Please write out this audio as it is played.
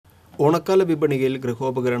ഓണക്കാല വിപണിയിൽ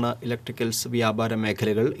ഗൃഹോപകരണ ഇലക്ട്രിക്കൽസ് വ്യാപാര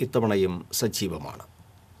മേഖലകൾ ഇത്തവണയും സജീവമാണ്.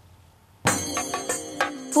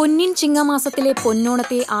 പൊന്നിൻ ചിങ്ങമാസത്തിലെ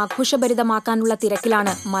പൊന്നോണത്തെ ആഘോഷഭരിതമാക്കാനുള്ള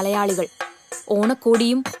തിരക്കിലാണ് മലയാളികൾ.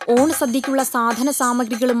 ഓണക്കോടിയും ഓണസദ്യയ്ക്കുള്ള സാധന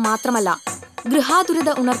സാമഗ്രികളും മാത്രമല്ല,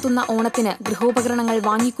 ഗൃഹാതുരത ഉണർത്തുന്ന ഓണത്തിന് ഗൃഹോപകരണങ്ങൾ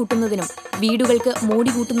വാങ്ങിക്കൂട്ടുന്നതിനും വീടുകൾക്ക്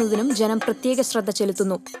മോടി കൂട്ടുന്നതിനും ജനം പ്രത്യേക ശ്രദ്ധ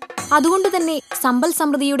ചെലുത്തുന്നു. അതുകൊണ്ടുതന്നെ സമ്പൽ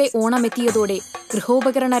സമൃദ്ധിയുടെ ഓണമെത്തിയതോടെ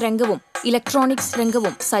ഗൃഹോപകരണ രംഗവും ഇലക്ട്രോണിക്സ്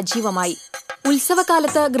രംഗവും സജീവമായി.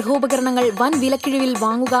 ഉത്സവകാലത്ത് ഗൃഹോപകരണങ്ങൾ വൻ വിലക്കിഴിവിൽ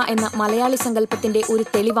വാങ്ങുക എന്ന മലയാളി സങ്കല്പത്തിന്റെ ഒരു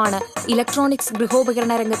തെളിവാണ് ഇലക്ട്രോണിക്സ്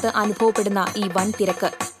ഗൃഹോപകരണ രംഗത്ത് അനുഭവപ്പെടുന്ന ഈ വൻ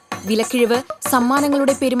തിരക്ക്. വിലക്കിഴിവ്,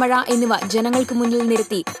 സമ്മാനങ്ങളുടെ പെരുമഴ എന്നിവ ജനങ്ങൾക്ക് മുന്നിൽ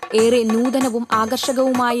നിരത്തി ഏറെ നൂതനവും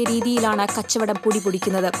ആകർഷകവുമായ രീതിയിലാണ് കച്ചവടം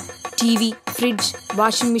പൊടിപൊടിക്കുന്നത്. TV, fridge,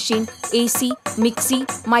 washing machine, AC, mixie,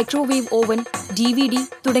 microwave oven, DVD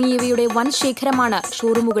തുടങ്ങിയവയുടെ വൻ ശേഖരമാണ്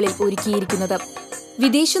ഷോറൂമുകളിൽ ഒരുക്കിയിരിക്കുന്നത്.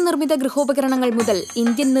 വിദേശ നിർമ്മിത ഗൃഹോപകരണങ്ങൾ മുതൽ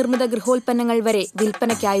ഇന്ത്യൻ നിർമ്മിത ഗൃഹോൽപ്പന്നങ്ങൾ വരെ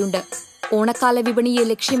വിൽപ്പനയ്ക്കായുണ്ട്. ഓണക്കാല വിപണിയെ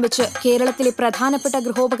ലക്ഷ്യം വെച്ച് കേരളത്തിലെ പ്രധാനപ്പെട്ട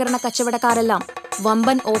ഗൃഹോപകരണ കച്ചവടക്കാരെല്ലാം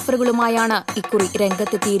വമ്പൻ ഓഫറുകളുമായാണ് ഇക്കുറി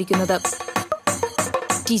രംഗത്തെത്തിയിരിക്കുന്നത്.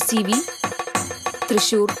 TCV,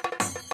 തൃശൂർ.